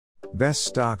Best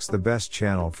Stocks, the best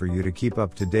channel for you to keep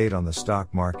up to date on the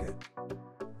stock market.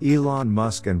 Elon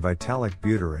Musk and Vitalik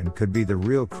Buterin could be the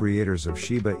real creators of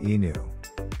Shiba Inu.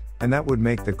 And that would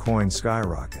make the coin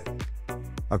skyrocket.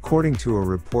 According to a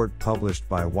report published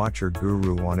by Watcher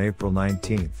Guru on April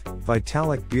 19,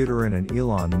 Vitalik Buterin and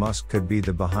Elon Musk could be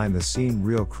the behind-the-scene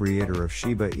real creator of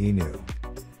Shiba Inu.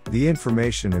 The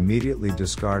information immediately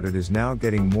discarded is now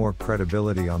getting more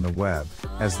credibility on the web,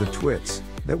 as the Twits,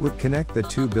 that would connect the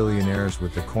two billionaires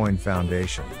with the coin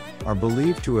foundation, are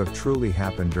believed to have truly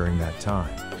happened during that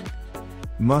time.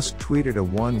 Musk tweeted a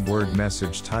one-word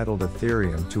message titled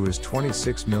Ethereum to his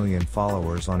 26 million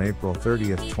followers on April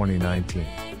 30, 2019.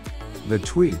 The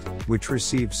tweet, which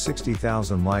received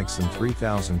 60,000 likes and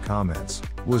 3,000 comments,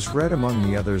 was read among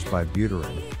the others by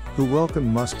Buterin, who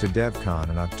welcomed Musk to Devcon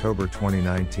in October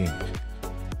 2019.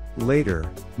 Later,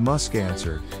 Musk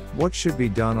answered, "What should be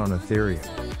done on Ethereum?"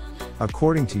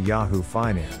 According to Yahoo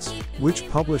Finance, which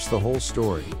published the whole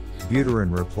story,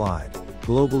 Buterin replied,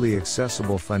 "Globally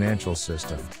accessible financial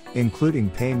system,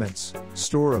 including payments,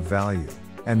 store of value,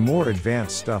 and more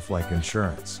advanced stuff like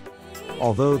insurance."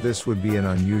 Although this would be an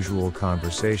unusual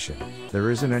conversation,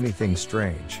 there isn't anything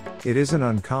strange. It isn't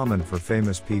uncommon for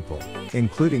famous people,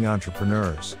 including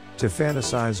entrepreneurs, to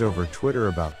fantasize over Twitter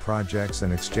about projects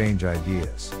and exchange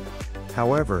ideas.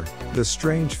 However, the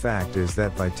strange fact is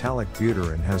that Vitalik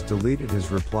Buterin has deleted his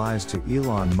replies to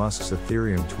Elon Musk's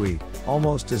Ethereum tweet,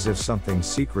 almost as if something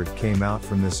secret came out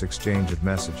from this exchange of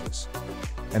messages.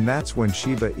 And that's when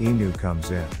Shiba Inu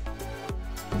comes in.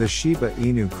 The Shiba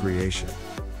Inu creation.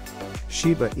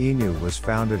 Shiba Inu was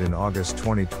founded in August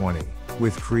 2020,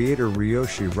 with creator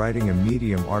Ryoshi writing a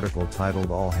Medium article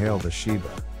titled All Hail the Shiba.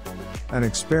 An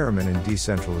experiment in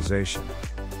decentralization.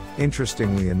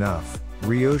 Interestingly enough,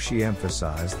 Ryoshi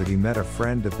emphasized that he met a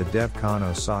friend at the Devcon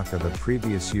Osaka the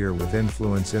previous year with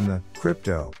influence in the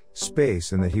crypto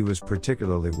space and that he was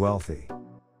particularly wealthy.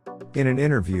 In an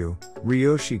interview,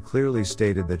 Ryoshi clearly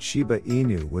stated that Shiba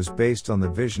Inu was based on the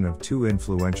vision of two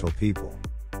influential people.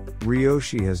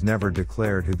 Ryoshi has never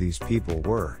declared who these people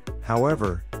were.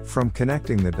 However, from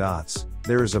connecting the dots,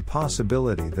 there is a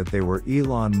possibility that they were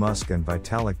Elon Musk and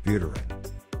Vitalik Buterin.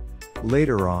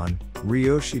 Later on,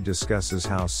 Ryoshi discusses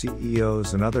how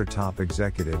CEOs and other top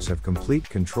executives have complete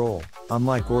control,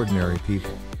 unlike ordinary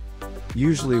people.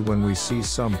 Usually when we see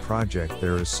some project,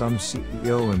 there is some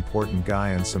CEO important guy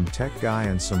and some tech guy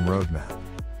and some roadmap.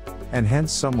 And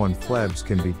hence someone plebs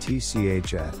can be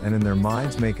TCH at and in their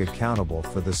minds make accountable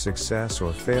for the success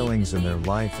or failings in their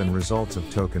life and results of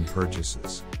token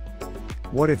purchases.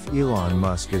 What if Elon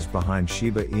Musk is behind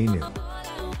Shiba Inu?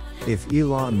 If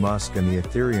Elon Musk and the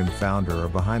Ethereum founder are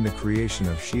behind the creation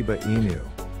of Shiba Inu,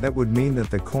 that would mean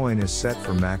that the coin is set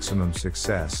for maximum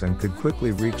success and could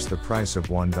quickly reach the price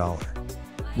of $1.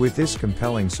 With this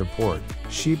compelling support,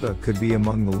 Shiba could be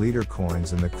among the leader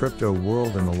coins in the crypto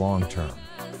world in the long term.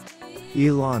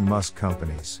 Elon Musk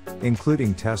companies,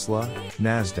 including Tesla,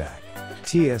 Nasdaq,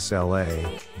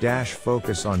 TSLA,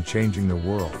 focus on changing the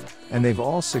world, and they've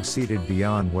all succeeded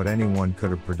beyond what anyone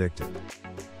could have predicted.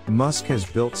 Musk has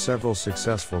built several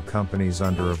successful companies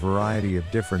under a variety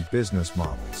of different business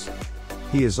models.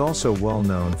 He is also well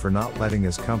known for not letting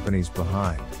his companies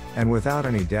behind, and without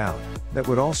any doubt, that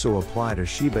would also apply to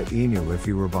Shiba Inu if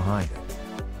he were behind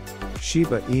it.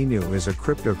 Shiba Inu is a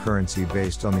cryptocurrency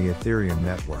based on the Ethereum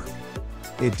network.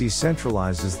 It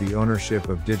decentralizes the ownership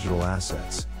of digital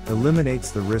assets,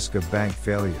 eliminates the risk of bank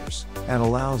failures, and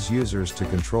allows users to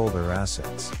control their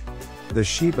assets. The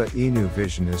Shiba Inu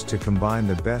vision is to combine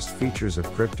the best features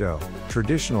of crypto,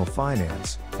 traditional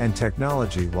finance, and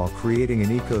technology while creating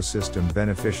an ecosystem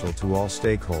beneficial to all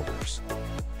stakeholders.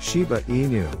 Shiba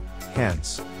Inu,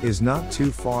 hence, is not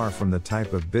too far from the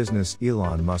type of business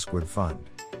Elon Musk would fund.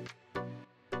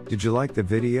 Did you like the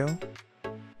video?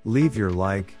 Leave your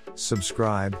like,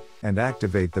 subscribe, and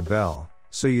activate the bell,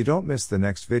 so you don't miss the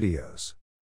next videos.